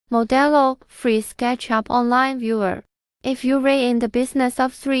Modelo, free SketchUp online viewer. If you're in the business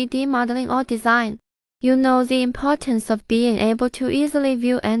of 3D modeling or design, you know the importance of being able to easily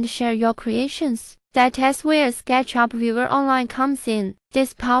view and share your creations. That is where SketchUp Viewer Online comes in.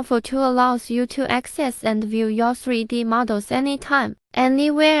 This powerful tool allows you to access and view your 3D models anytime,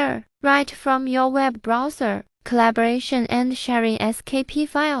 anywhere, right from your web browser. Collaboration and sharing SKP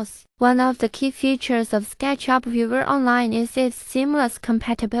files. One of the key features of SketchUp Viewer Online is its seamless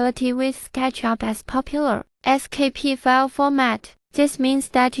compatibility with SketchUp's popular SKP file format. This means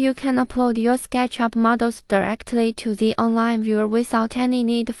that you can upload your SketchUp models directly to the online viewer without any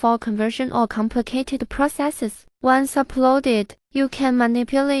need for conversion or complicated processes. Once uploaded, you can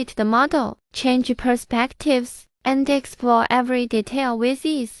manipulate the model, change perspectives, and explore every detail with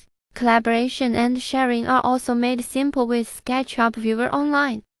ease. Collaboration and sharing are also made simple with SketchUp Viewer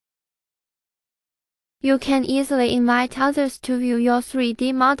Online. You can easily invite others to view your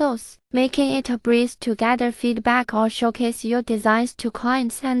 3D models, making it a breeze to gather feedback or showcase your designs to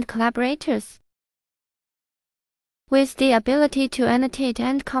clients and collaborators. With the ability to annotate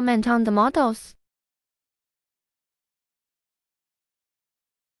and comment on the models,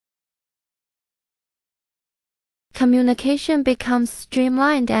 communication becomes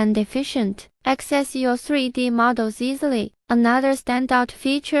streamlined and efficient. Access your 3D models easily. Another standout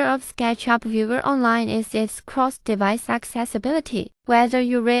feature of SketchUp Viewer Online is its cross-device accessibility. Whether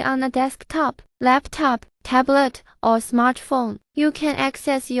you're on a desktop, laptop, tablet, or smartphone, you can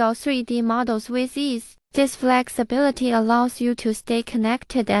access your 3D models with ease. This flexibility allows you to stay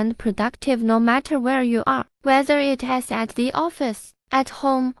connected and productive no matter where you are, whether it is at the office, at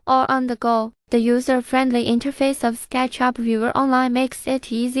home, or on the go. The user-friendly interface of SketchUp Viewer Online makes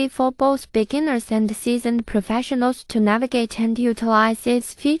it easy for both beginners and seasoned professionals to navigate and utilize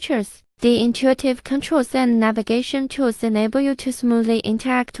its features. The intuitive controls and navigation tools enable you to smoothly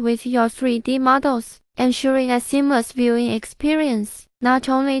interact with your 3D models, ensuring a seamless viewing experience. Not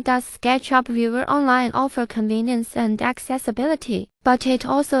only does SketchUp Viewer Online offer convenience and accessibility, but it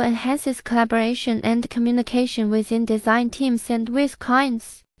also enhances collaboration and communication within design teams and with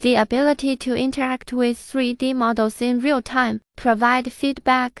clients. The ability to interact with 3D models in real time, provide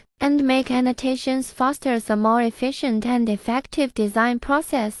feedback, and make annotations fosters a more efficient and effective design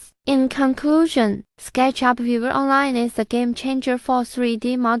process. In conclusion, SketchUp Viewer Online is a game changer for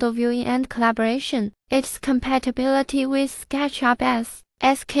 3D model viewing and collaboration. Its compatibility with SketchUp's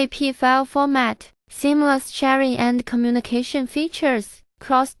SKP file format, seamless sharing and communication features,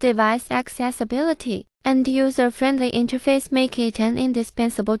 cross-device accessibility, and user-friendly interface make it an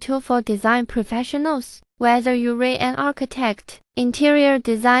indispensable tool for design professionals. Whether you're an architect, interior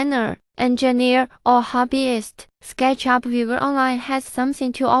designer, engineer, or hobbyist, SketchUp Viewer Online has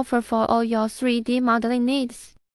something to offer for all your 3D modeling needs.